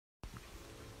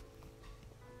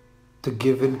The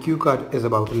given cue card is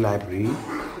about a library.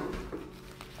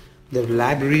 The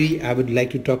library I would like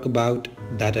to talk about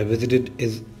that I visited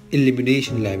is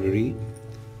Illumination Library,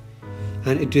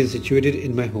 and it is situated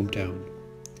in my hometown.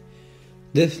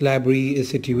 This library is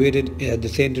situated at the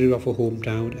center of a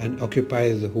hometown and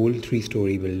occupies the whole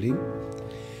three-story building.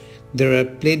 There are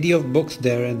plenty of books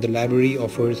there, and the library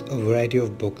offers a variety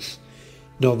of books,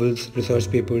 novels, research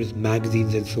papers,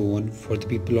 magazines and so on for the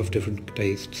people of different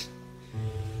tastes.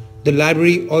 The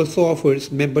library also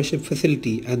offers membership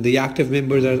facility, and the active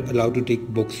members are allowed to take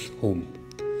books home.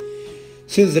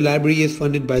 Since the library is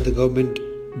funded by the government,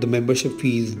 the membership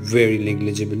fee is very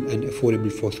negligible and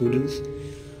affordable for students.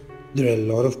 There are a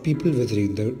lot of people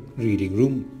visiting the reading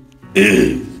room.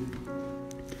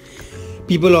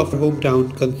 People of our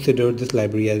hometown consider this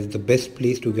library as the best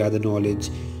place to gather knowledge,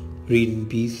 read in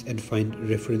peace and find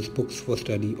reference books for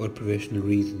study or professional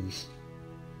reasons.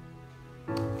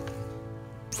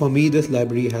 For me, this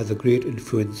library has a great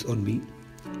influence on me.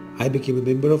 I became a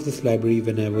member of this library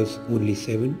when I was only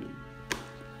 7,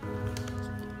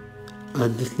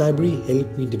 and this library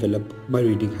helped me develop my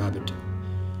reading habit.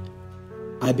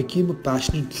 I became a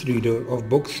passionate reader of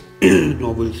books,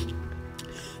 novels,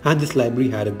 and this library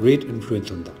had a great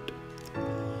influence on that.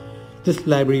 This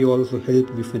library also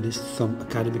helped me finish some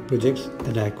academic projects,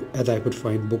 and as I could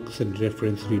find books and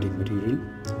reference reading material.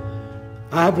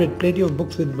 I have read plenty of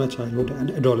books in my childhood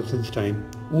and adolescence time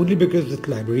only because this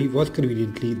library was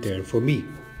conveniently there for me.